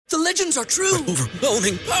The legends are true.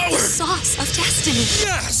 Overwhelming power! Sauce of destiny.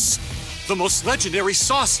 Yes! The most legendary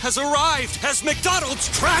sauce has arrived as McDonald's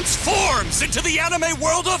transforms into the anime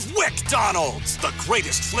world of WickDonald's. The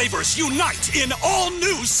greatest flavors unite in all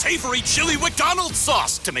new savory chili McDonald's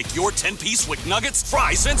sauce to make your 10-piece Wick Nuggets,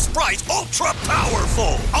 fries, and Sprite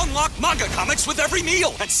ultra-powerful. Unlock manga comics with every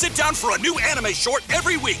meal and sit down for a new anime short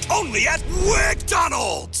every week only at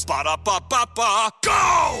WickDonald's. Ba-da-ba-ba-ba,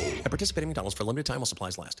 go! At participating McDonald's for a limited time while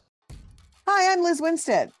supplies last. Hi, I'm Liz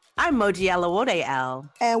Winstead. I'm Moji Alawode L.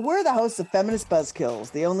 And we're the hosts of Feminist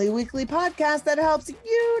Buzzkills, the only weekly podcast that helps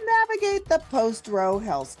you navigate the post-Roe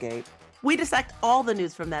hellscape. We dissect all the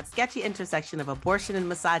news from that sketchy intersection of abortion and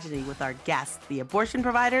misogyny with our guests, the abortion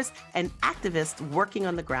providers and activists working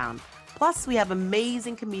on the ground. Plus, we have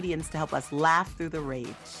amazing comedians to help us laugh through the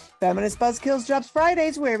rage. Feminist Buzzkills drops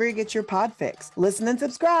Fridays wherever you get your pod fix. Listen and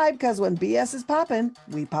subscribe, because when BS is poppin',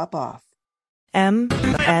 we pop off.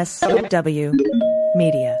 MSW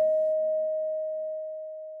Media.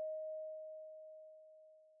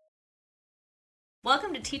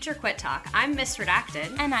 Welcome to Teacher Quit Talk. I'm Miss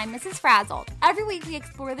Redacted. And I'm Mrs. Frazzled. Every week we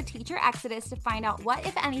explore the teacher exodus to find out what,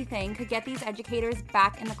 if anything, could get these educators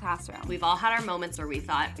back in the classroom. We've all had our moments where we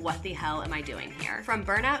thought, what the hell am I doing here? From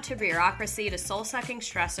burnout to bureaucracy to soul-sucking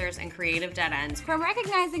stressors and creative dead ends. From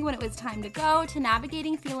recognizing when it was time to go to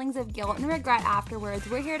navigating feelings of guilt and regret afterwards,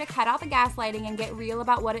 we're here to cut out the gaslighting and get real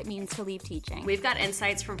about what it means to leave teaching. We've got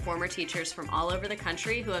insights from former teachers from all over the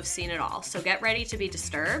country who have seen it all. So get ready to be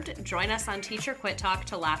disturbed. Join us on Teacher Quit Talk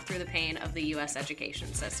to laugh through the pain of the U.S.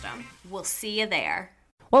 education system. We'll see you there.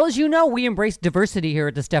 Well, as you know, we embrace diversity here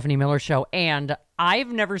at the Stephanie Miller Show, and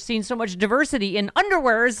I've never seen so much diversity in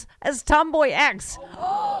underwears as Tomboy X.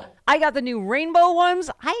 I got the new rainbow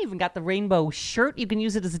ones. I even got the rainbow shirt. You can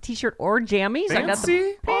use it as a t-shirt or jammies. Fancy? I got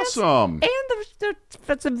the pants Awesome. And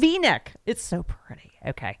that's a V-neck. It's so pretty.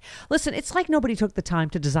 Okay. Listen, it's like nobody took the time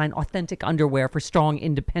to design authentic underwear for strong,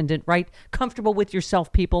 independent, right? Comfortable with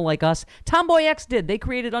yourself people like us. Tomboy X did. They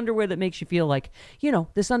created underwear that makes you feel like, you know,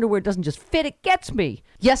 this underwear doesn't just fit, it gets me.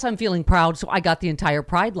 Yes, I'm feeling proud, so I got the entire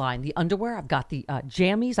Pride line. The underwear, I've got the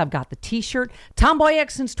jammies, I've got the t-shirt. Tomboy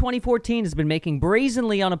X since 2014 has been making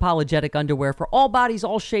brazenly unapologetic underwear for all bodies,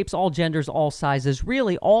 all shapes, all genders, all sizes.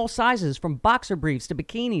 Really, all sizes, from boxer briefs to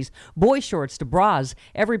bikinis, boy shorts to bras.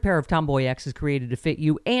 Every pair of Tomboy X is created to fit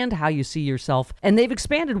you and how you see yourself. And they've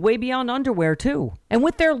expanded way beyond underwear, too. And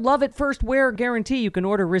with their love at first wear guarantee, you can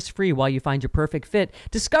order risk-free while you find your perfect fit.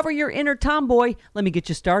 Discover your inner tomboy. Let me get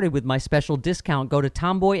you started with my special discount. Go to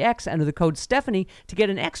Tomboy X, enter the code Stephanie to get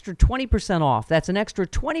an extra 20% off. That's an extra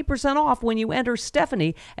 20% off when you enter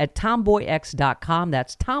Stephanie at tomboyx.com.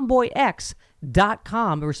 That's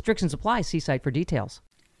tomboyx.com. Restrictions apply. See site for details.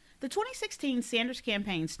 The 2016 Sanders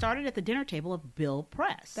campaign started at the dinner table of Bill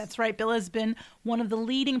Press. That's right. Bill has been one of the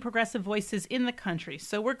leading progressive voices in the country,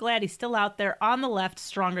 so we're glad he's still out there on the left,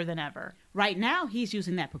 stronger than ever. Right now, he's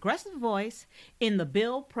using that progressive voice in the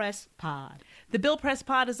Bill Press Pod. The Bill Press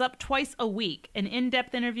Pod is up twice a week, an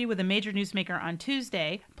in-depth interview with a major newsmaker on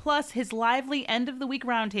Tuesday, plus his lively end-of-the-week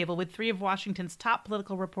roundtable with 3 of Washington's top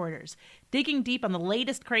political reporters, digging deep on the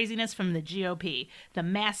latest craziness from the GOP, the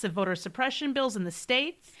massive voter suppression bills in the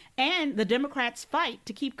states, and the Democrats' fight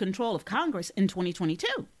to keep control of Congress in 2022.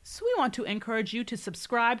 So we want to encourage you to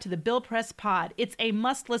subscribe to the Bill Press Pod. It's a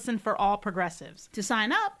must-listen for all progressives. To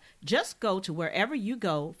sign up, just go to wherever you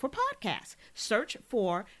go for podcasts. Search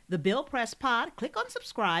for the Bill Press Pod, click on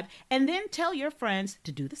subscribe, and then tell your friends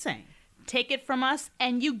to do the same. Take it from us,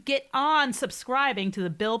 and you get on subscribing to the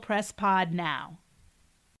Bill Press Pod now.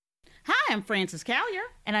 Hi, I'm Frances Callier.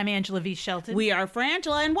 And I'm Angela V. Shelton. We are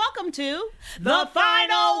Frangela, and welcome to The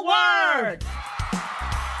Final Word!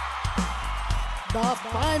 The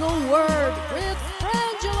Final Word with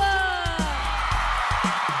Frangela!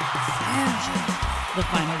 The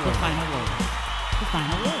final word. The final word. The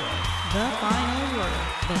final word. The final word.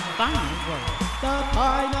 The final word. The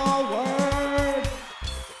final word!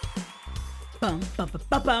 Bum, bum, bum,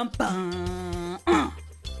 bum, bum, bum.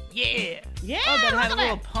 Yeah. Yeah. Oh, that had a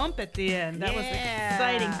little that. pump at the end. That was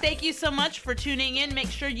exciting. Thank you so much for tuning in. Make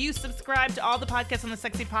sure you subscribe to all the podcasts on the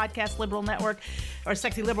Sexy Podcast Liberal Network or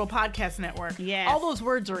Sexy Liberal Podcast Network. Yes. All those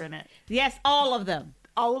words are in it. Yes, all of them.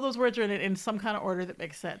 All of those words are in it in some kind of order that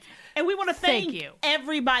makes sense. And we want to thank you.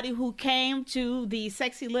 everybody who came to the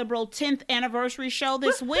Sexy Liberal 10th anniversary show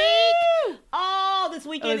this week. Oh, this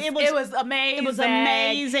weekend. It was amazing. It was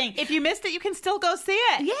amazing. If you missed it, you can still go see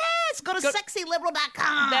it. Yes, go to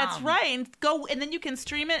sexyliberal.com. That's right. And then you can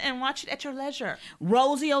stream it and watch it at your leisure.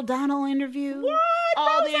 Rosie O'Donnell interview. What?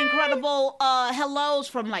 All the incredible hellos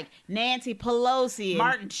from like Nancy Pelosi,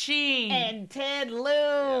 Martin Sheen, and Ted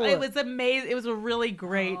Lieu. It was amazing. It was a really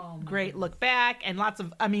great look back and lots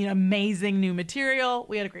of, amazing new material.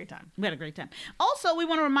 We had a great time. Also, we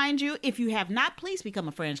want to remind you, if you have not, please become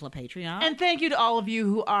a Frangela Patreon. And thank you to all of you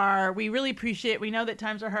who are. We really appreciate it. We know that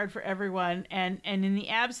times are hard for everyone. And in the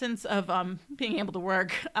absence of being able to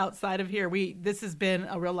work outside of here, this has been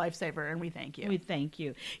a real lifesaver, and we thank you. We thank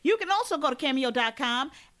you. You can also go to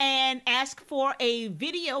Cameo.com and ask for a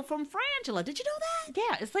video from Frangela. Did you know that?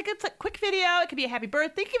 Yeah, it's a quick video. It could be a happy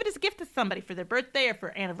birthday. You can give it as a gift to somebody for their birthday or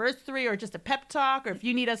for anniversary or just a pep talk, or if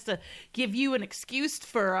you need us to give you an excuse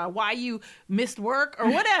for why you missed work or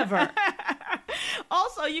whatever.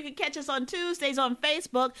 Also, you can catch us on Tuesdays on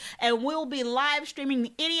Facebook, and we'll be live streaming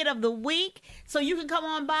the Idiot of the Week. So you can come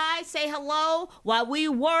on by, say hello while we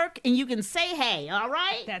work, and you can say hey, all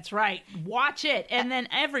right? That's right. Watch it. And then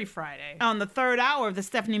every Friday, on the third hour of the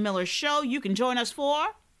Stephanie Miller Show, you can join us for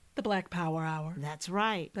the Black Power Hour. That's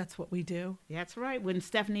right. That's what we do. That's right. When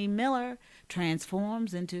Stephanie Miller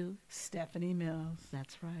transforms into Stephanie Mills.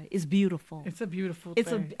 That's right. It's beautiful. It's a beautiful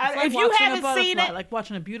thing. Like if you haven't seen it, like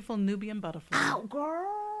watching a beautiful Nubian butterfly. Oh,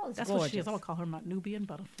 girl. That's gorgeous. What she is. I'll call her my Nubian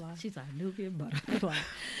butterfly. She's our Nubian butterfly.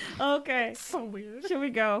 Okay. So weird. Should we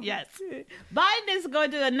go? Yes. Biden is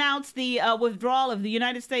going to announce the withdrawal of the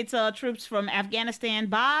United States troops from Afghanistan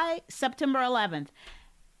by September 11th.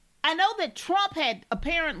 I know that Trump had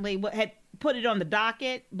put it on the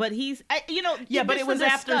docket, but he's, but it was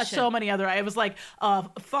after so many other. It was like,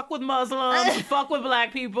 fuck with Muslims, fuck with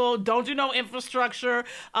black people, don't do no infrastructure,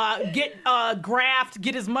 get graft,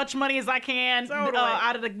 get as much money as I can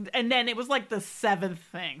out of the, and then it was like the seventh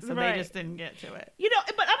thing, so they just didn't get to it.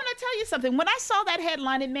 But I'm going to tell you something. When I saw that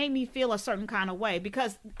headline, it made me feel a certain kind of way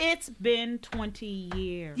because it's been 20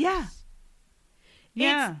 years. Yeah.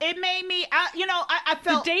 Yeah, it made me. I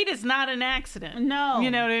felt the date is not an accident. No, you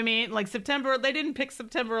know what I mean. Like September, they didn't pick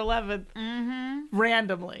September 11th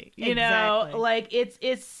randomly. You exactly. know, like it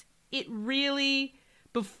really.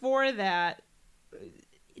 Before that,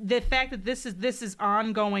 the fact that this is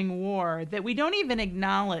ongoing war that we don't even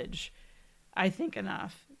acknowledge, I think,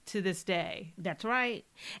 enough to this day. That's right.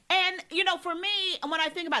 And for me, when I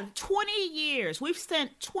think about it, 20 years, we've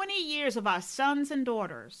spent 20 years of our sons and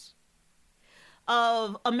daughters.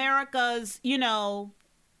 Of America's,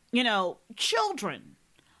 children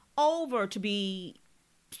over to be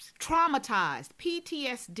traumatized,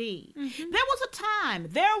 PTSD. Mm-hmm.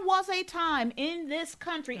 There was a time in this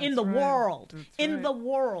country, in the world,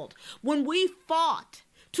 when we fought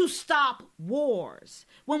to stop wars,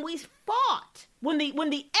 when we fought, when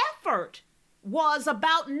the effort was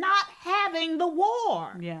about not having the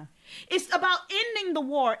war. Yeah. It's about ending the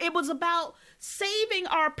war. It was about saving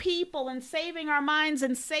our people and saving our minds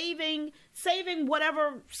and saving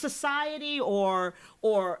whatever society or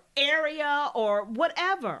area or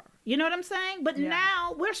whatever. You know what I'm saying? But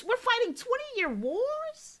now we're fighting 20-year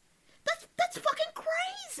wars? That's fucking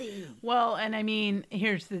crazy. Well, and I mean,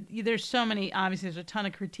 there's so many, obviously there's a ton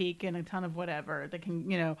of critique and a ton of whatever that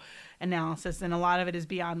can, analysis, and a lot of it is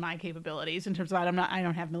beyond my capabilities in terms of I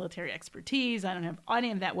don't have military expertise. I don't have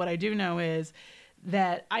any of that. What I do know is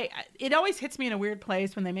that it always hits me in a weird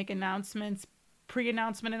place when they make announcements,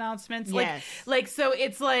 pre-announcement announcements. Yes. So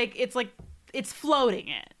it's floating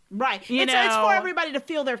it. Right. It's for everybody to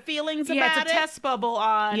feel their feelings about it. It's a test bubble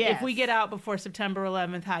on if we get out before September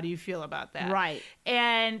 11th, how do you feel about that? Right.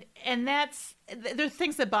 And there's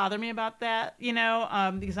things that bother me about that,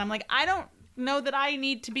 because I'm like, I don't know that I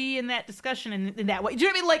need to be in that discussion in that way. Do you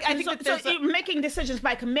know what I mean? Like, I think so making decisions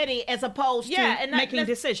by committee as opposed to making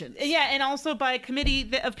decisions. Yeah, and also by a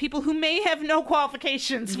committee of people who may have no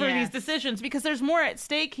qualifications for these decisions, because there's more at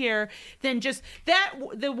stake here than just that.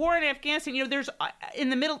 The war in Afghanistan, there's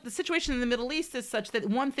the situation in the Middle East is such that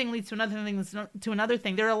one thing leads to another thing leads to another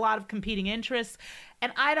thing. There are a lot of competing interests.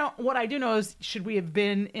 And what I do know is, should we have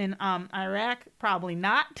been in Iraq? Probably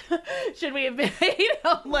not. Should we have been,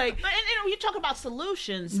 you talk about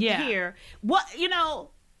solutions here. What, we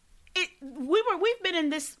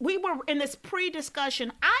were in this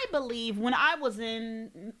pre-discussion, I believe, when I was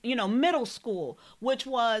in, middle school, which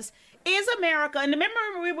was, is America, and remember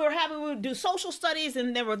we would do social studies,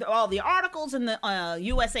 and there were all the articles in the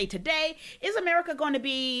USA Today, is America going to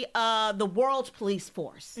be the world's police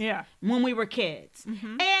force? Yeah. When we were kids.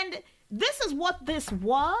 Mm-hmm. And this is what this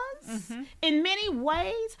was in many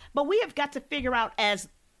ways, but we have got to figure out as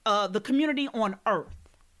the community on Earth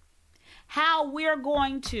how we're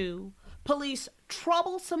going to police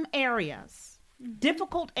troublesome areas,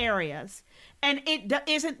 difficult areas, and it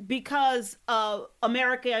isn't because of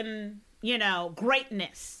American,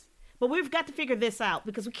 greatness. But we've got to figure this out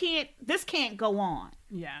because this can't go on.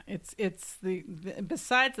 Yeah, it's the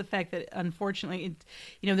besides the fact that unfortunately,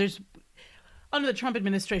 there's under the Trump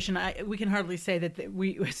administration, we can hardly say that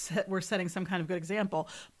we're setting some kind of good example.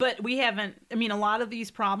 But we haven't. I mean, a lot of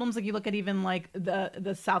these problems, like you look at even like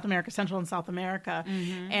the South America, Central and South America,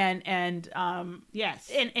 and yes,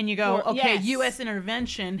 and you go, U.S.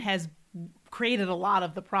 intervention has created a lot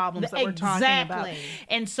of the problems that we're talking about.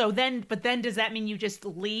 And so then does that mean you just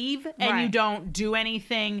leave and you don't do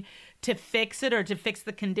anything to fix it or to fix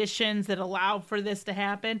the conditions that allow for this to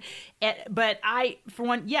happen? But I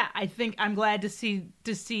think I'm glad to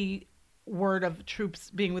see word of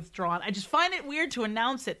troops being withdrawn. I just find it weird to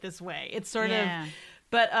announce it this way. It's sort of,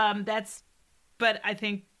 but I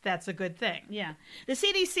think that's a good thing. Yeah. The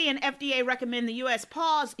CDC and FDA recommend the U.S.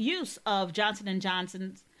 pause use of Johnson &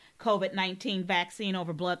 Johnson's COVID-19 vaccine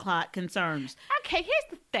over blood clot concerns. Okay,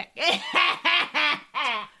 here's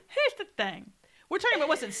the thing. We're talking about,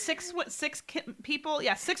 what's it, six people?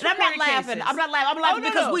 Yeah, 6 I'm not laughing. cases. I'm not laughing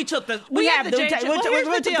because we took the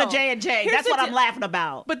J&J. That's what I'm laughing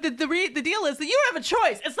about. But the deal is that you don't have a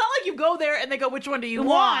choice. It's not like you go there and they go, which one do you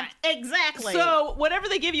want? Exactly. So whatever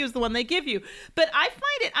they give you is the one they give you. But I find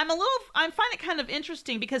it kind of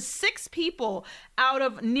interesting because 6 people out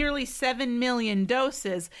of nearly 7 million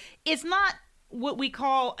doses is not what we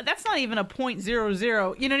call, that's not even a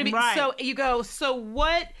 0.00. You know what I mean? Right. So you go, so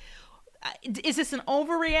what? Is this an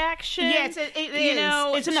overreaction? Yes, it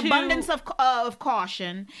is. It's an abundance of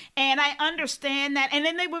caution, and I understand that. And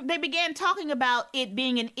then they began talking about it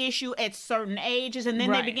being an issue at certain ages, and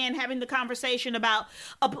then they began having the conversation about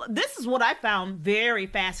this is what I found very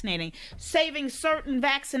fascinating: saving certain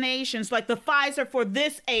vaccinations, like the Pfizer for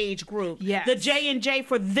this age group, the J&J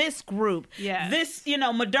for this group, this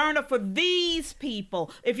Moderna for these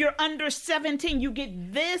people. If you're under 17, you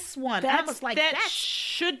get this one. I was like, that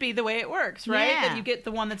should be the way it works, right? Yeah. That you get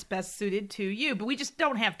the one that's best suited to you, but we just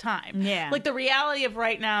don't have time. Yeah. Like the reality of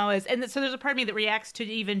right now is, and so there's a part of me that reacts to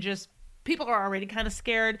even just people are already kind of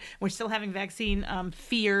scared. We're still having vaccine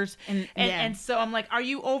fears, and so I'm like, are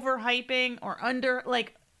you overhyping or under?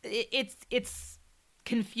 Like it's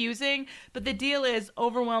confusing, but the deal is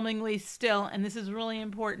overwhelmingly still, and this is really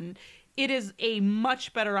important. It is a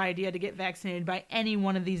much better idea to get vaccinated by any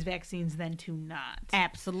one of these vaccines than to not.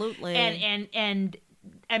 Absolutely. And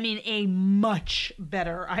I mean, a much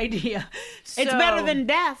better idea. So, it's better than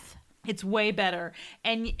death. It's way better.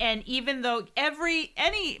 And even though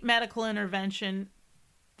any medical intervention,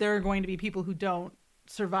 there are going to be people who don't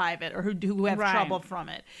survive it or who have trouble from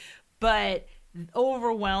it. But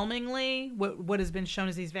overwhelmingly, what has been shown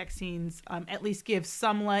is these vaccines at least give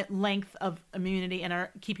some length of immunity and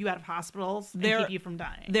keep you out of hospitals and keep you from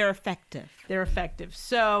dying. They're effective.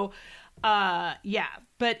 So,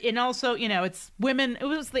 but and also, it's women. It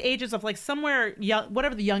was the ages of like somewhere young,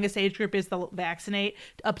 whatever the youngest age group is to vaccinate,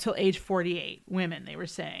 up till age 48. Women, they were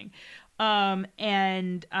saying. The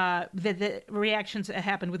reactions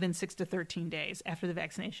happened within 6 to 13 days after the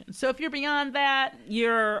vaccination. So if you're beyond that,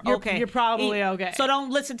 you're okay. You're probably okay. So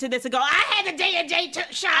don't listen to this and go, I had the J&J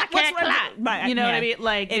shot. What's right? You know what I mean?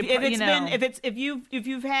 Like if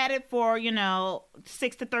you've had it for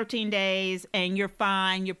 6 to 13 days and you're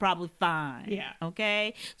fine, you're probably fine. Yeah.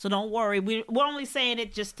 Okay. So don't worry. We're only saying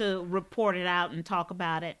it just to report it out and talk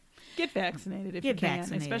about it. Get vaccinated if you can.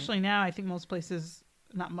 Especially now, I think most places.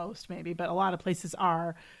 Not most, maybe, but a lot of places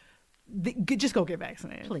are. Just go get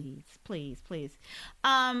vaccinated, please.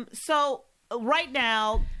 So right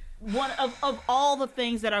now, one of all the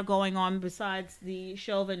things that are going on besides the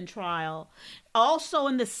Chauvin trial, also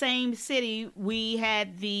in the same city, we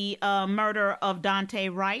had the murder of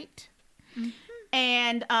Daunte Wright. Mm-hmm.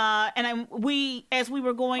 And as we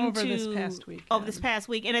were going over this past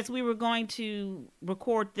week, and as we were going to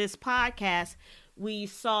record this podcast, we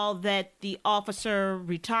saw that the officer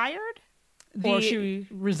retired. Or she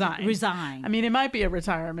resigned. I mean, it might be a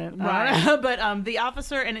retirement, right? But the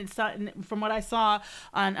officer, and it's from what I saw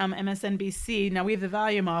on MSNBC. Now we have the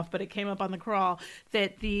volume off, but it came up on the crawl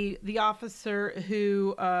that the officer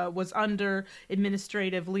who was under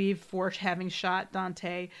administrative leave for having shot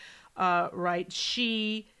Daunte Wright,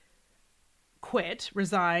 she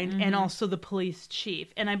resigned, and also the police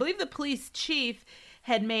chief. And I believe the police chief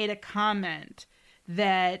had made a comment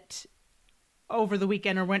that over the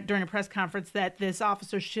weekend or went during a press conference that this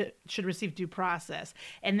officer should receive due process.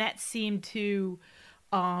 And that seemed to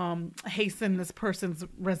hasten this person's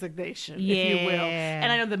resignation, if you will. And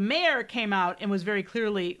I know the mayor came out and was very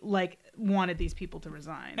clearly wanted these people to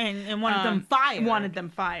resign. And wanted them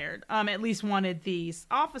fired. At least wanted the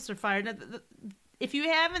officer fired. Now, if you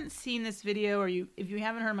haven't seen this video or if you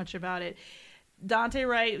haven't heard much about it, Daunte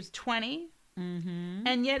Wright was 20. Mm-hmm.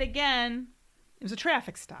 And yet again, it was a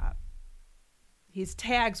traffic stop. His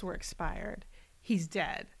tags were expired. He's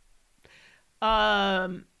dead.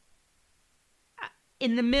 in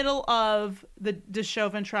the middle of the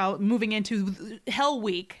Chauvin trial, moving into hell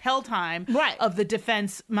week, hell time, right, of the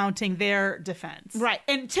defense mounting their defense. Right.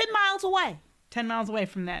 And 10 miles away. 10 miles away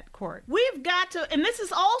from that court. We've got to, and this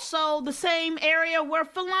is also the same area where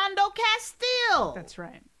Philando Castile. That's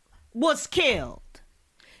right. Was killed.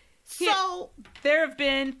 So there have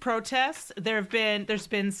been protests. There's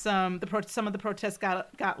been some of the protests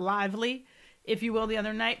got lively, if you will, the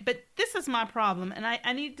other night. But this is my problem, and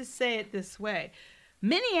I need to say it this way.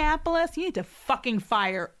 Minneapolis, you need to fucking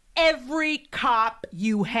fire every cop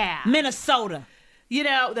you have. Minnesota. You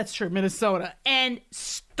know, that's true, Minnesota. And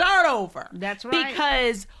start over. That's right.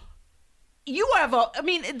 Because you have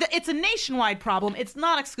it's a nationwide problem. It's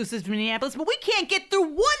not exclusive to Minneapolis, but we can't get through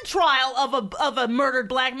one trial of a murdered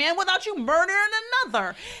black man without you murdering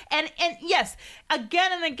another. And yes,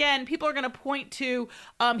 again and again, people are going to point to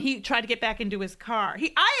he tried to get back into his car.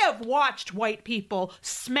 I have watched white people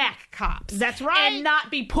smack cops. That's right. And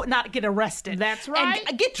not get arrested. That's right.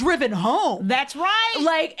 And get driven home. That's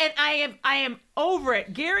right. And I am over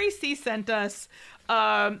it. Gary C sent us,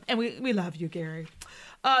 and we love you, Gary.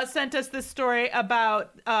 Sent us this story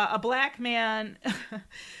about a black man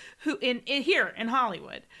who here in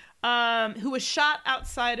Hollywood, who was shot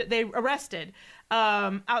outside. They arrested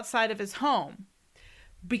outside of his home.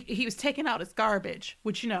 He was taking out his garbage,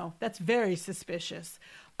 which that's very suspicious.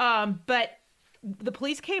 But the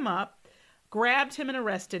police came up, grabbed him, and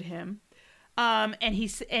arrested him.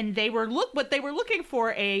 And they were looking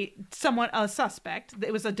for a suspect.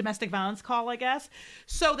 It was a domestic violence call, I guess.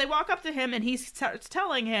 So they walk up to him and he starts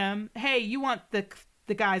telling him, "Hey, you want the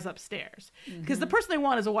guys upstairs?" Because the person they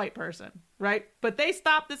want is a white person, right? But they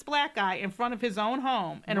stop this black guy in front of his own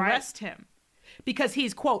home and arrest him because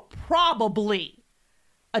he's, quote, probably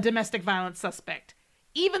a domestic violence suspect.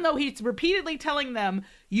 Even though he's repeatedly telling them,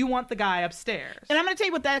 "You want the guy upstairs." And I'm going to tell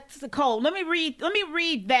you what that's called. Let me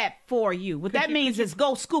read that for you. What that means is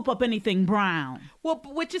go scoop up anything brown. Well,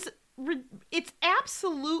 which is, it's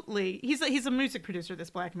absolutely, he's a music producer, this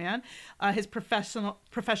black man. His professional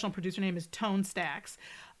producer name is Tone Stacks.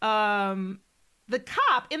 The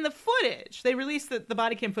cop in the footage, they released the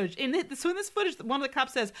body cam footage. So in this footage, one of the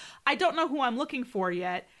cops says, "I don't know who I'm looking for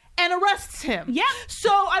yet," and arrests him. Yeah. So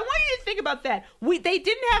I want you to think about that. They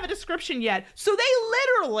didn't have a description yet, so they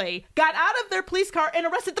literally got out of their police car and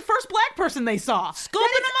arrested the first black person they saw. Scooping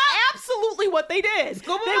them up. Absolutely what they did.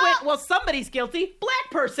 Scooping they them went, up. "Well, somebody's guilty,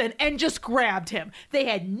 black person," and just grabbed him. They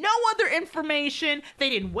had no other information. They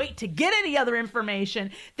didn't wait to get any other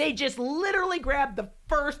information. They just literally grabbed the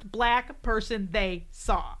first black person they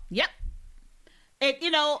saw. Yep. It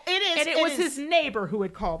is. And it was his neighbor who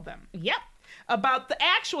had called them. Yep. About the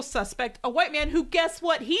actual suspect, a white man who, guess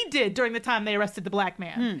what he did during the time they arrested the black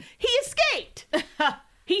man? He escaped.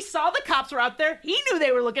 He saw the cops were out there. He knew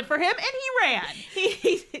they were looking for him, and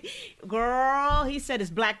he ran. Girl, he said it's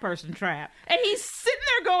black person trap. And he's sitting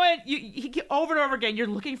there going, over and over again, "You're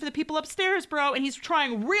looking for the people upstairs, bro." And he's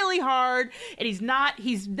trying really hard, and he's not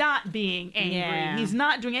being angry. Yeah. He's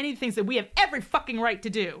not doing any things that we have every fucking right to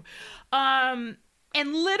do.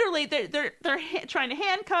 And literally, they're trying to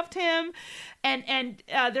handcuff him, and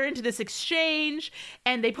they're into this exchange,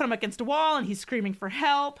 and they put him against a wall, and he's screaming for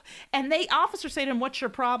help. And officers say to him, "What's your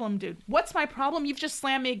problem, dude? What's my problem? You've just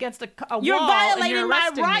slammed me against a wall. You're violating and you're my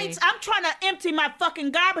arresting rights. me." I'm trying to empty my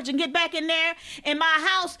fucking garbage and get back in there in my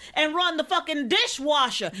house and run the fucking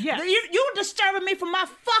dishwasher. Yes. You're disturbing me from my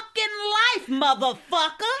fucking life,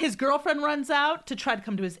 motherfucker. His girlfriend runs out to try to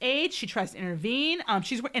come to his aid. She tries to intervene.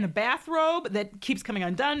 She's in a bathrobe that keeps coming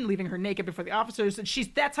undone, leaving her naked before the officers. And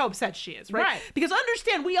that's how upset she is, right? Because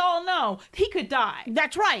understand, we all know he could die.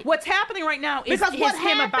 That's right. What's happening right now is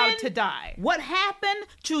him about to die. What happened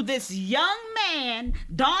to this young man,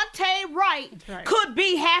 Dante Wright, could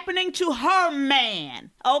be happening to her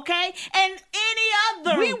man, okay? And any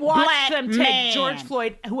other We watched black them take man. George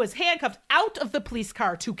Floyd, who was handcuffed, out of the police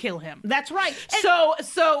car to kill him. That's right.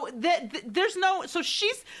 There's no. So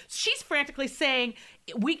she's frantically saying,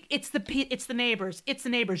 It's the neighbors. It's the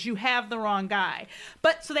neighbors. You have the wrong guy."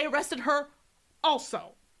 But so they arrested her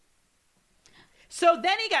also. So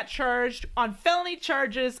then he got charged on felony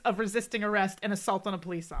charges of resisting arrest and assault on a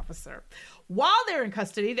police officer. While they were in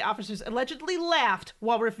custody, the officers allegedly laughed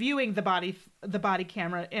while reviewing the body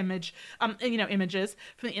camera images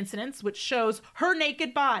from the incidents, which shows her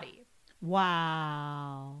naked body.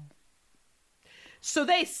 Wow. So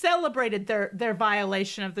they celebrated their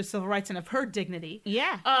violation of the civil rights and of her dignity.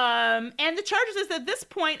 Yeah. And the charges is at this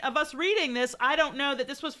point of us reading this, I don't know that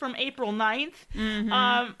this was from April 9th.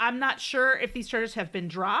 Mm-hmm. I'm not sure if these charges have been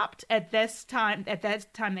dropped at this time. At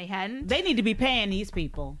that time they hadn't. They need to be paying these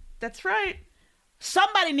people. That's right.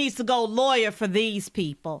 Somebody needs to go lawyer for these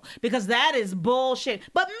people because that is bullshit.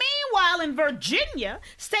 But meanwhile, in Virginia,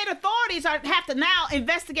 state authorities have to now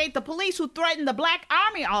investigate the police who threatened the Black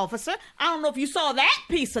Army officer. I don't know if you saw that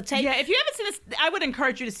piece of tape. Yeah, if you haven't seen this, I would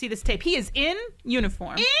encourage you to see this tape. He is in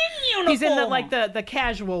uniform. He's in the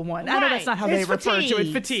casual one. Right. I know that's not how they refer to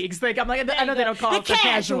it. Fatigues. Fatigues. Like, I know they don't call the it the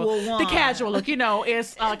casual one. The casual look.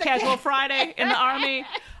 It's Casual Friday in the Army.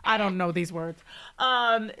 I don't know these words. They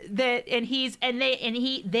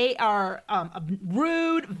are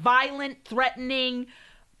rude, violent, threatening,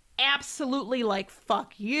 absolutely like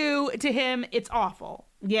fuck you to him. It's awful.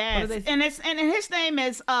 Yes, and his name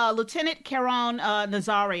is Lieutenant Caron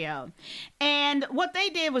Nazario. And what they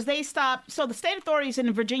did was they stopped. So the state authorities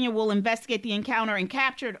in Virginia will investigate the encounter and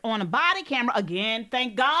captured on a body camera. Again,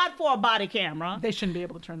 thank God for a body camera. They shouldn't be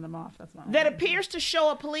able to turn them off. That's not that appears to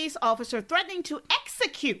show a police officer threatening to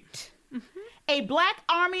execute a Black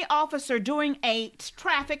Army officer during a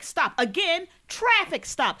traffic stop. Again, traffic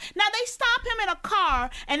stop. Now, they stop him in a car,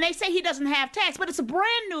 and they say he doesn't have tags, but it's a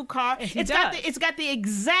brand new car. It's got the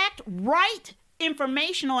exact right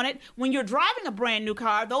information on it. When you're driving a brand new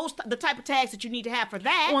car, the type of tags that you need to have for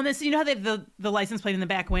that. Well, and you know how they have the license plate in the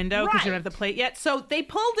back window because you don't have the plate yet? So they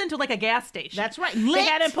pulled into like a gas station. That's right. They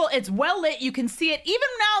had him pull. It's well lit. You can see it. Even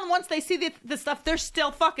now, once they see the stuff, they're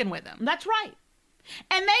still fucking with him. That's right.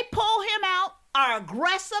 And they pull him out, are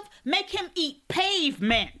aggressive, make him eat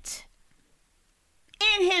pavement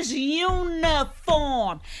in his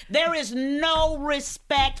uniform. There is no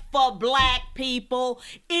respect for Black people.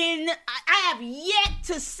 I have yet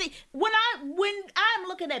to see when I'm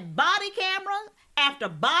looking at body camera after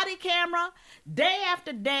body camera, day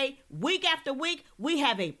after day, week after week, we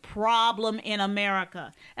have a problem in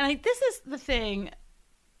America. And this is the thing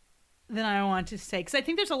that I want to say, because I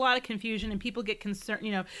think there's a lot of confusion and people get concerned,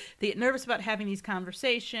 they get nervous about having these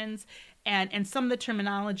conversations, and some of the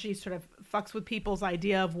terminology sort of fucks with people's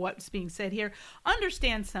idea of what's being said here.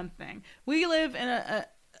 Understand something. We live in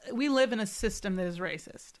a system that is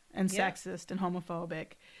racist and sexist and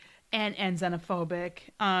homophobic and xenophobic.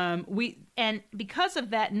 And because of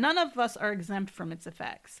that, none of us are exempt from its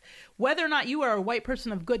effects. Whether or not you are a white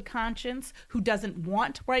person of good conscience who doesn't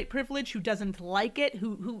want white privilege, who doesn't like it,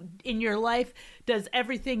 who in your life does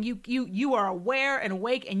everything you are aware and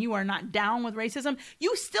awake and you are not down with racism,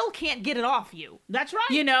 you still can't get it off you. That's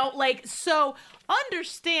right. So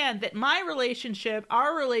understand that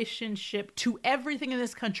our relationship to everything in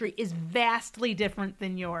this country is vastly different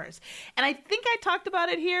than yours. And I think I talked about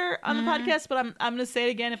it here on the podcast, but I'm going to say it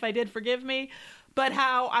again. If I did, forgive me. But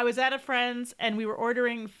how I was at a friend's and we were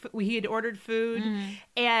he had ordered food,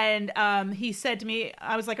 and he said to me,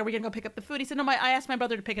 I was like, are we going to go pick up the food? He said, no, I asked my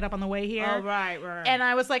brother to pick it up on the way here. Oh, right. And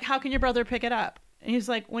I was like, how can your brother pick it up? And he was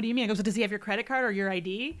like, what do you mean? I goes, does he have your credit card or your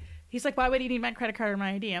ID? He's like, why would he need my credit card or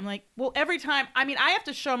my ID? I'm like, well, every time, I have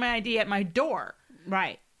to show my ID at my door.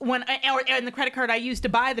 Right. And the credit card I used to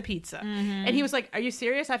buy the pizza. And he was like, are you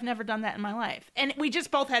serious? I've never done that in my life. And we just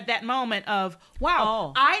both had that moment of,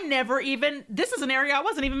 wow, this is an area I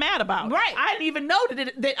wasn't even mad about. Right. I didn't even know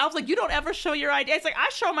that I was like, you don't ever show your ID. It's like, I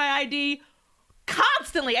show my ID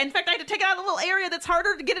constantly. In fact, I had to take it out of a little area that's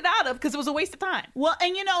harder to get it out of because it was a waste of time. Well,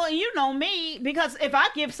 and you know me, because if I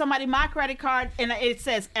give somebody my credit card and it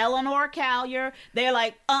says Eleanor Callier, they're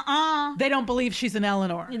like, They don't believe she's an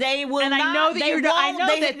Eleanor. They will and not. I know that I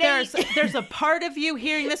know that there's a part of you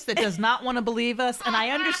hearing this that does not want to believe us, and I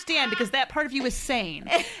understand because that part of you is sane.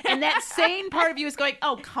 And that sane part of you is going,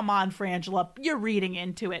 oh, come on, Frangela, you're reading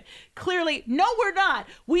into it. Clearly, no, we're not.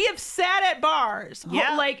 We have sat at bars,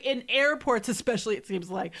 like in airports especially, it seems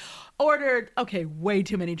like, ordered, way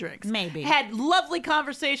too many drinks. Maybe. Had lovely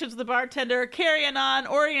conversations with the bartender, carrying on,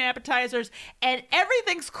 ordering appetizers, and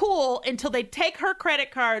everything's cool until they take her credit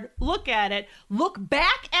card, look at it, look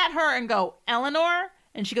back at her and go, Eleanor?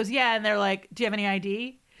 And she goes, yeah. And they're like, do you have any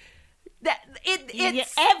ID?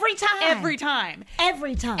 It's every time.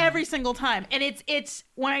 Every single time. And it's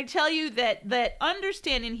when I tell you that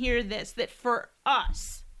understand and hear this, that for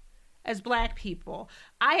us as Black people,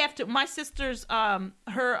 my sister's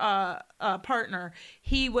her partner,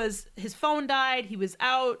 his phone died, he was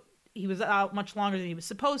out much longer than he was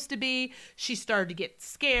supposed to be. She started to get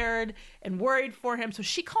scared and worried for him, so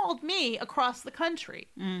she called me across the country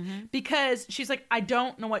because she's like, I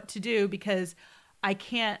don't know what to do because I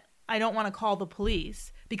don't want to call the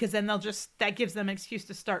police because then that gives them an excuse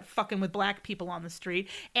to start fucking with Black people on the street,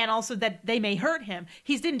 and also that they may hurt him.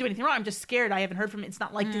 He didn't do anything wrong. I'm just scared. I haven't heard from him. It's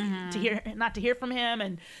not like to hear from him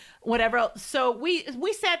and whatever else. So we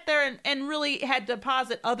sat there and really had to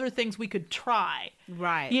posit other things we could try.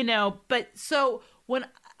 Right. But so when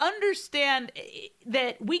understand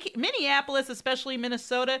that Minneapolis, especially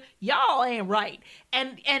Minnesota, y'all ain't right.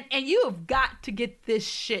 And you have got to get this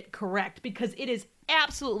shit correct because it is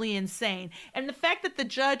absolutely insane. And the fact that the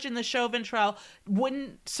judge in the Chauvin trial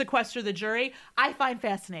wouldn't sequester the jury, I find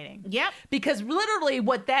fascinating. Yep. Because literally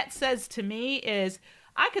what that says to me is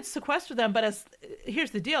I could sequester them, but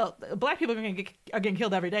here's the deal. Black people are getting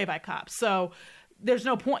killed every day by cops. So there's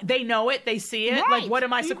no point. They know it. They see it. Right. Like, what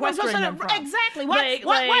am I sequestering them from? Exactly. What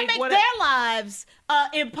makes their lives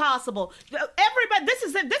impossible?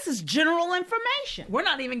 Everybody, this is general information. We're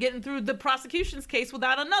not even getting through the prosecution's case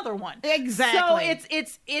without another one. Exactly.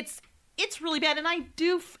 So it's really bad. And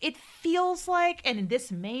it feels like, and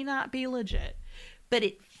this may not be legit, but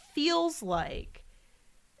it feels like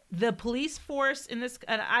the police force in this,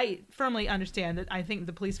 and I firmly understand that I think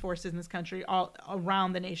the police force in this country all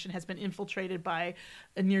around the nation has been infiltrated by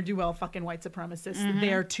a ne'er-do-well fucking white supremacists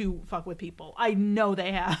there to fuck with people. I know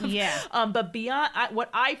they have. Yeah. But beyond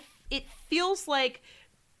it feels like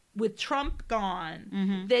with Trump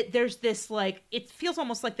gone, that there's this like, it feels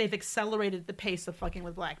almost like they've accelerated the pace of fucking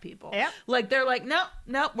with black people. Yep. Like they're like, no,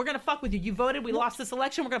 we're gonna fuck with you. You voted, we lost this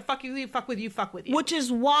election, we're gonna fuck with you, fuck with you, fuck with you. Which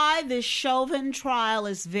is why this Chauvin trial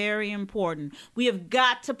is very important. We have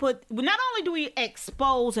got to not only do we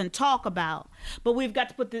expose and talk about, but we've got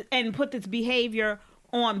to put this behavior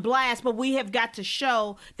on blast, but we have got to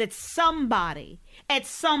show that somebody at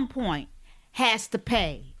some point has to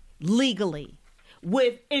pay legally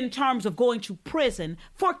in terms of going to prison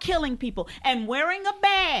for killing people. And wearing a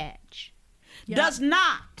badge does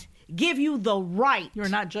not give you the right. You're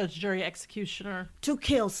not judge, jury, executioner to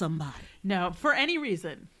kill somebody. No, for any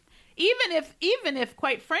reason. Even if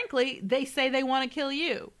quite frankly they say they want to kill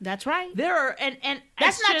you. That's right. There are and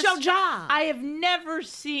that's not your job. I have never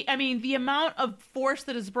seen, I mean, the amount of force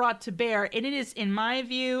that is brought to bear, and it is, in my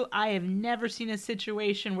view, I have never seen a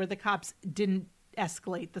situation where the cops didn't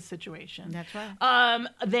escalate the situation. That's right.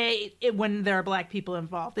 When there are black people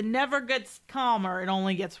involved, it never gets calmer. It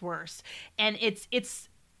only gets worse, and it's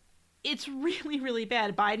really, really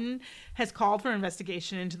bad. Biden has called for an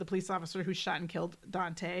investigation into the police officer who shot and killed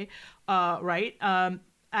Dante. Right, and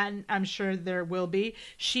I'm sure there will be.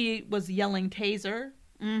 She was yelling taser.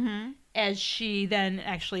 As she then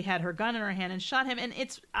actually had her gun in her hand and shot him. And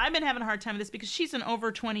I've been having a hard time with this because she's an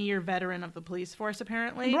over 20-year veteran of the police force,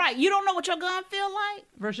 apparently. Right. You don't know what your gun feel like?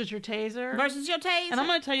 Versus your taser. And I'm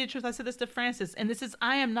going to tell you the truth. I said this to Francis, and this is,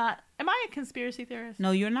 am I a conspiracy theorist?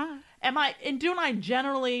 No, you're not. Don't I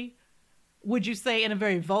generally, would you say in a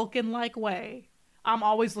very Vulcan-like way, I'm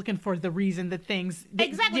always looking for the reason that things...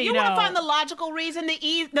 Exactly. You want to find the logical reason,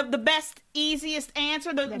 the best, easiest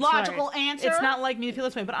answer, the logical answer. It's not like me to feel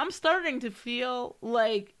this way, but I'm starting to feel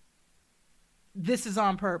like this is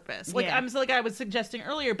on purpose. Like I was suggesting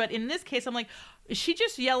earlier, but in this case, I'm like, is she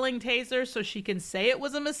just yelling taser so she can say it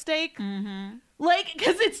was a mistake? Like,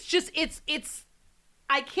 because it's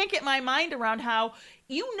I can't get my mind around how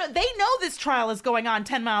they know this trial is going on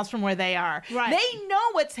 10 miles from where they are. Right. They know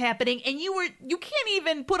what's happening, and you can't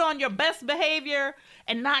even put on your best behavior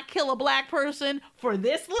and not kill a black person for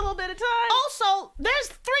this little bit of time. Also, there's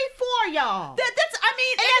 3-4 y'all. That's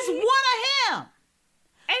one of him.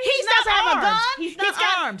 And he doesn't have a gun. He's not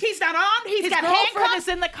armed. He's not armed. His got girlfriend is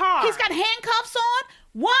in the car. He's got handcuffs on.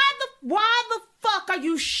 Why the fuck are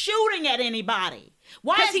you shooting at anybody?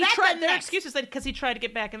 Why is that their excuses that because he tried to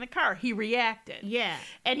get back in the car. He reacted. Yeah.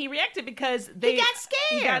 And he reacted because he got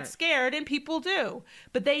scared. He got scared, and people do.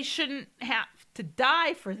 But they shouldn't have to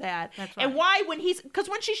die for that. That's right. And why because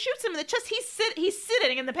when she shoots him in the chest, he's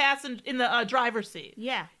sitting in the driver's seat.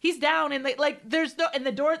 Yeah. He's down in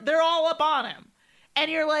the door, they're all up on him. And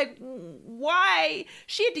you're like, why?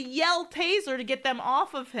 She had to yell taser to get them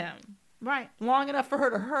off of him. Right. Long enough for her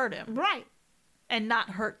to hurt him. Right. And not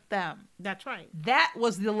hurt them. That's right. That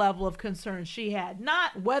was the level of concern she had.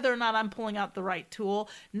 Not whether or not I'm pulling out the right tool.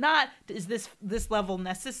 Not is this level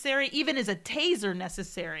necessary. Even is a taser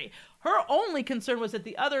necessary. Her only concern was that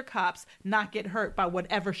the other cops not get hurt by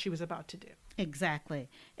whatever she was about to do. Exactly.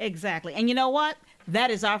 And you know what?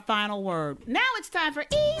 That is our final word. Now it's time for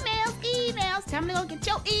emails. Time to go get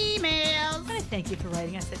your emails. I want to thank you for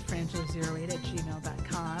writing us at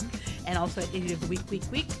frangela08@gmail.com and also at Idiot of the Week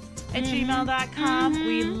at gmail.com.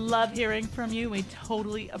 We love hearing from you. We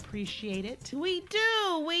totally appreciate it. We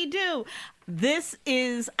do. This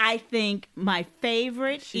is, I think, my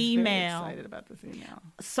favorite email. Very excited about this email.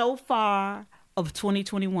 So far of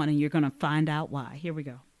 2021, and you're going to find out why. Here we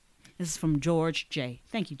go. This is from George J.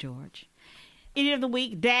 Thank you, George. Idiot of the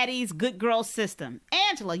Week, Daddy's Good Girl System.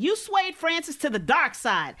 Angela, you swayed Francis to the dark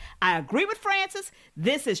side. I agree with Francis.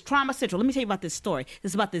 This is Trauma Central. Let me tell you about this story.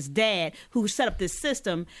 This is about this dad who set up this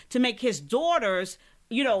system to make his daughters,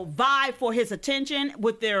 vie for his attention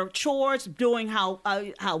with their chores, doing how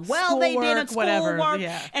well they did in schoolwork,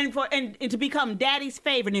 and to become daddy's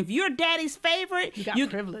favorite. And if you're daddy's favorite, you got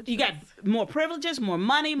privilege. You got more privileges, more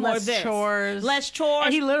money, more less chores.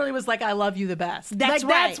 And he literally was like, "I love you the best." That's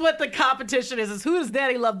right. That's what the competition is who does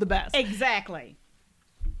daddy love the best? Exactly.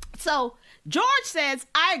 So George says,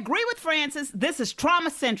 I agree with Francis. This is Trauma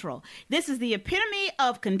Central. This is the epitome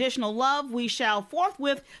of conditional love. We shall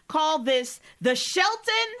forthwith call this the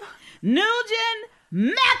Shelton-Nugent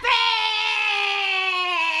Method.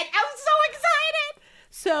 I'm so excited.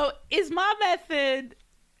 So is my method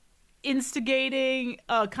instigating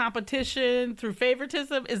a competition through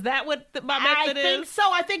favoritism? Is that what my method is? I think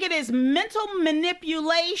so. I think it is mental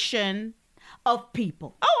manipulation of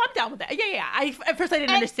people. Oh, I'm down with that. Yeah. At first I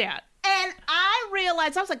didn't understand. And I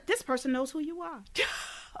realized, I was like, this person knows who you are.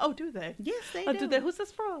 Oh, do they? Yes, they do. Who's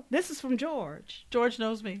this from? This is from George. George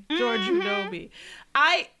knows me. George, you know me.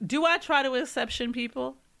 Do I try to exception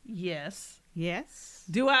people? Yes. Yes.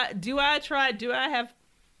 Do I try? Do I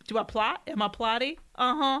plot? Am I plotty?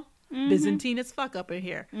 Uh-huh. Mm-hmm. Byzantine as fuck up in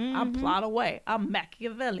here. Mm-hmm. I plot away. I'm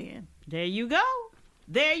Machiavellian. There you go.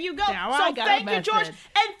 There you go. Now so thank you, George. And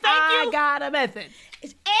thank you. I got a method.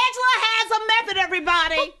 Angela has a method,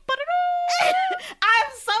 everybody.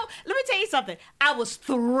 Let me tell you something. I was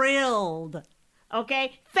thrilled.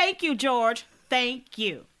 Okay? Thank you, George. Thank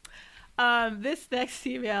you. This next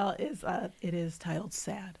email is titled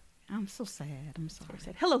Sad. I'm so sad. I'm sorry.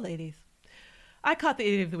 Sad. Hello, ladies. I caught the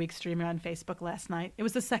Idiot of the Week streamer on Facebook last night. It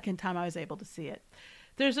was the second time I was able to see it.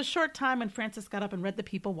 There's a short time when Francis got up and read the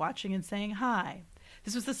people watching and saying hi.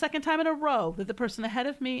 This was the second time in a row that the person ahead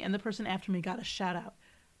of me and the person after me got a shout out.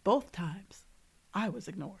 Both times, I was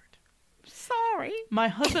ignored. Sorry. My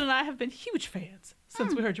husband and I have been huge fans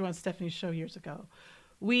since we heard you on Stephanie's show years ago.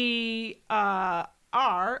 We are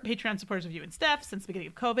Patreon supporters of you and Steph since the beginning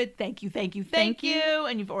of COVID. Thank you.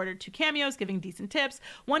 And you've ordered 2 cameos, giving decent tips.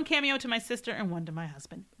 1 cameo to my sister and 1 to my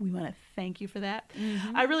husband. We want to thank you for that.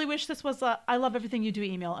 Mm-hmm. I really wish this was I love everything you do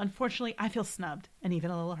email. Unfortunately, I feel snubbed and even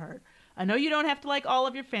a little hurt. I know you don't have to like all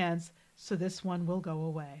of your fans, so this one will go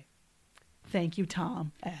away. Thank you,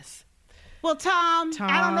 Tom S. Well, Tom,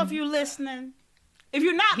 I don't know if you're listening. If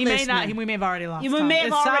you're not listening. We may have already lost Tom. We may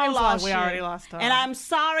have already lost we already lost Tom. And I'm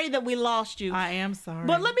sorry that we lost you. I am sorry.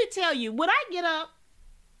 But let me tell you, when I get up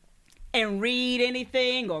and read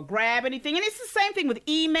anything or grab anything, and it's the same thing with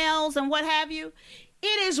emails and what have you,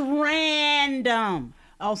 it is random.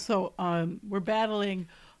 Also, we're battling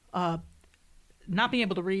not being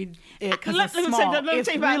able to read it because it's small. Let me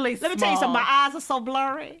tell you something. My eyes are so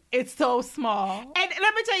blurry. It's so small. And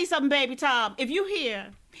let me tell you something, baby Tom. If you here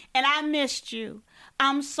and I missed you,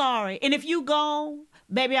 I'm sorry. And if you gone,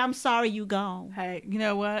 baby, I'm sorry you gone. Hey, you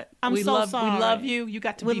know what? I'm so sorry. We love you. You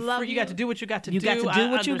got to be free. You got to do what you got to do. You got to do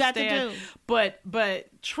what you got to do. But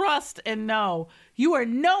trust and know you are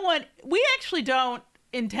no one. We actually don't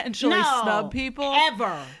intentionally snub people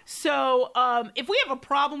ever. So if we have a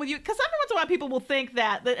problem with you, because every once in a while people will think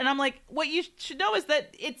that, and I'm like, what you should know is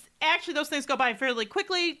that it's actually those things go by fairly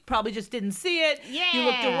quickly. Probably just didn't see it. Yeah. You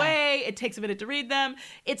looked away. It takes a minute to read them.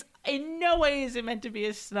 It's in no way is it meant to be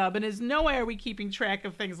a snub, and is no way are we keeping track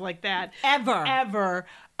of things like that ever.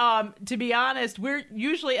 To be honest, we're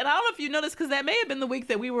usually, and I don't know if you noticed, because that may have been the week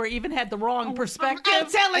that we even had the wrong perspective. I'm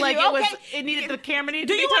telling like you, the camera needed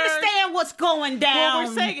to be Do you turned. understand what's going down? What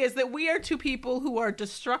we're saying is that we are 2 people who are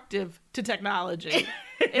destructive to technology.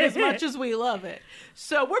 As much as we love it.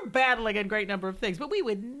 So we're battling a great number of things, but we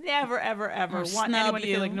would never, ever, ever want anyone to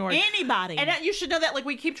feel ignored. Anybody. And you should know that, like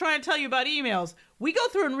we keep trying to tell you about emails. We go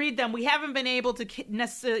through and read them. We haven't been able to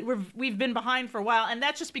necessarily, we've been behind for a while. And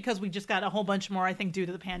that's just because we just got a whole bunch more, I think, due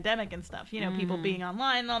to the pandemic and stuff, people being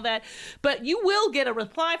online and all that. But you will get a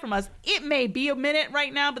reply from us. It may be a minute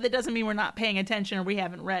right now, but that doesn't mean we're not paying attention or we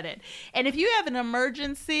haven't read it. And if you have an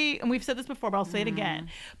emergency, and we've said this before, but I'll say it again,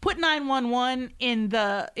 put 911 in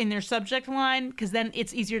their subject line, because then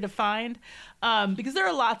it's easier to find, because there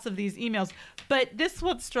are lots of these emails. But this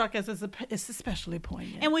one struck us as especially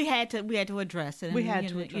poignant, and we had to address it. We had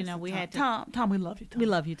to address it. Tom, we love you, Tom. We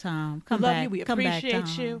love you, Tom. We love you. We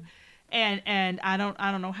appreciate you, and I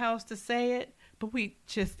don't know how else to say it, but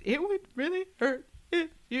it would really hurt if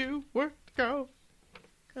you were to go.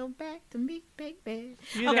 Go back to me, baby.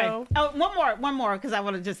 You know. Oh, one more, because I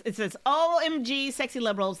want to just, it says, OMG, sexy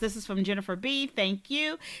liberals. This is from Jennifer B. Thank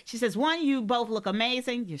you. She says, 1, you both look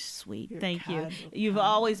amazing. You're sweet. Thank you. You've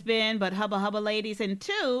always been, but hubba hubba ladies. And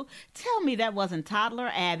 2, tell me that wasn't toddler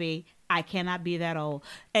Abby. I cannot be that old.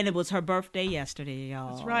 And it was her birthday yesterday,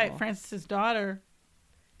 y'all. That's right. Francis's daughter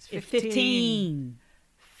is 15.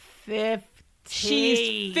 15.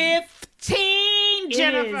 She's 15,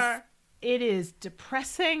 Jennifer. It is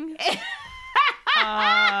depressing.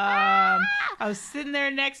 I was sitting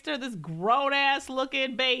there next to this grown-ass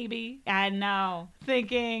looking baby. I know.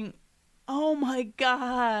 Thinking, oh my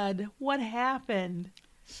God, what happened?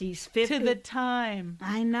 She's 15. To the time.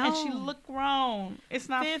 I know. And she looked grown. It's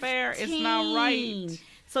not 15. fair. It's not right.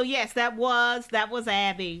 So yes, that was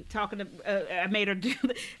Abby talking to. I made her do.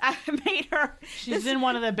 I made her. She's in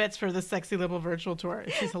one of the bits for the Sexy Liberal virtual tour.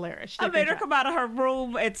 She's hilarious. I made her come out of her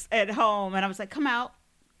room at home, and I was like, "Come out,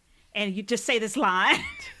 and you just say this line."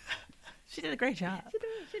 She did a great job.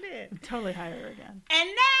 She did. Totally hire her again. And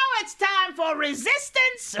now it's time for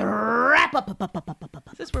Resistance Wrap Up.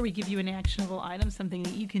 This is where we give you an actionable item, something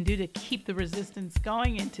that you can do to keep the resistance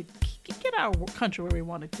going and to get our country where we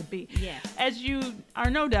want it to be. Yeah. As you are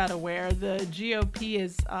no doubt aware, the GOP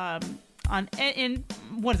is in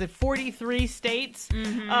 43 states,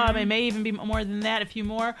 it may even be more than that, a few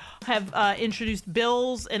more, have introduced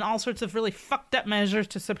bills and all sorts of really fucked up measures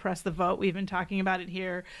to suppress the vote. We've been talking about it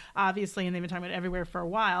here, obviously, and they've been talking about it everywhere for a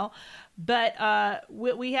while. But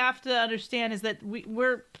what we have to understand is that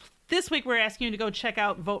this week we're asking you to go check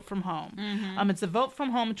out Vote From Home. It's a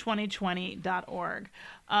votefromhome2020.org.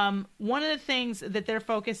 One of the things that they're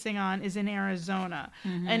focusing on is in Arizona.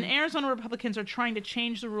 And Arizona Republicans are trying to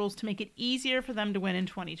change the rules to make it easier for them to win in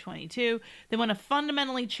 2022. They want to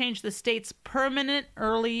fundamentally change the state's permanent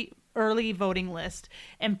early voting list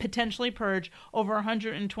and potentially purge over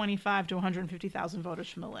 125 to 150,000 voters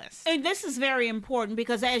from the list. And this is very important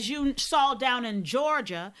because as you saw down in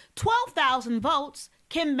Georgia, 12,000 votes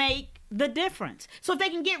can make the difference. So if they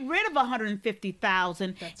can get rid of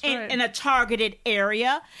 150,000 in a targeted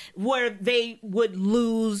area where they would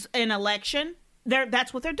lose an election,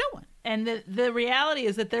 that's what they're doing. And the reality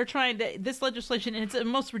is that they're trying to, this legislation, and it's the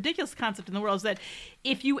most ridiculous concept in the world, is that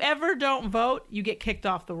if you ever don't vote, you get kicked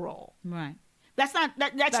off the roll. Right. That's not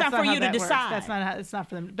for you to decide. That's not how, it's not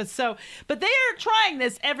for them. But they are trying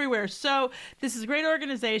this everywhere. So this is a great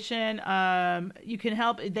organization. You can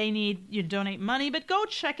help. They need you to donate money, but go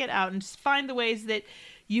check it out and find the ways that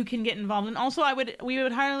you can get involved. And also, we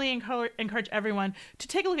would highly encourage everyone to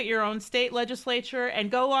take a look at your own state legislature and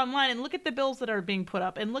go online and look at the bills that are being put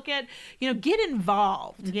up and look at, get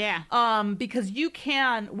involved. Yeah. Because we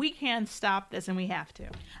can stop this, and we have to.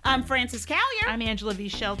 I'm Frances Callier. I'm Angela V.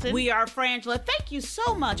 Shelton. We are Frangela. Thank you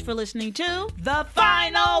so much for listening to The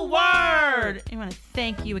Final Word. I want to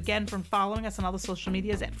thank you again for following us on all the social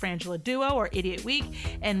medias at Frangela Duo or Idiot Week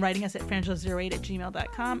and writing us at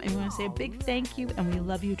frangela08@gmail.com. And we want to say a big thank you, and we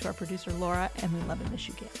love you to our producer Laura, and we love and miss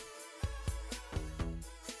you, Gail.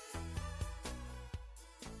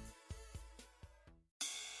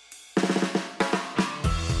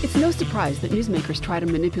 It's no surprise that newsmakers try to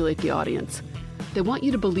manipulate the audience. They want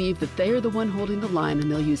you to believe that they are the one holding the line,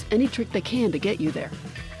 and they'll use any trick they can to get you there.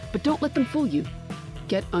 But don't let them fool you.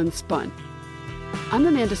 Get unspun. I'm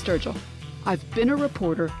Amanda Sturgill. I've been a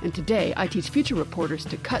reporter, and today I teach future reporters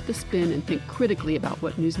to cut the spin and think critically about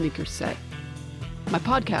what newsmakers say. My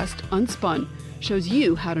podcast, Unspun, shows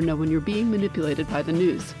you how to know when you're being manipulated by the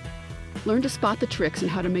news. Learn to spot the tricks and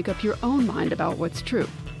how to make up your own mind about what's true.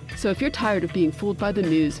 So if you're tired of being fooled by the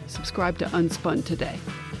news, subscribe to Unspun today.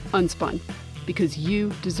 Unspun, because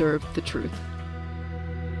you deserve the truth.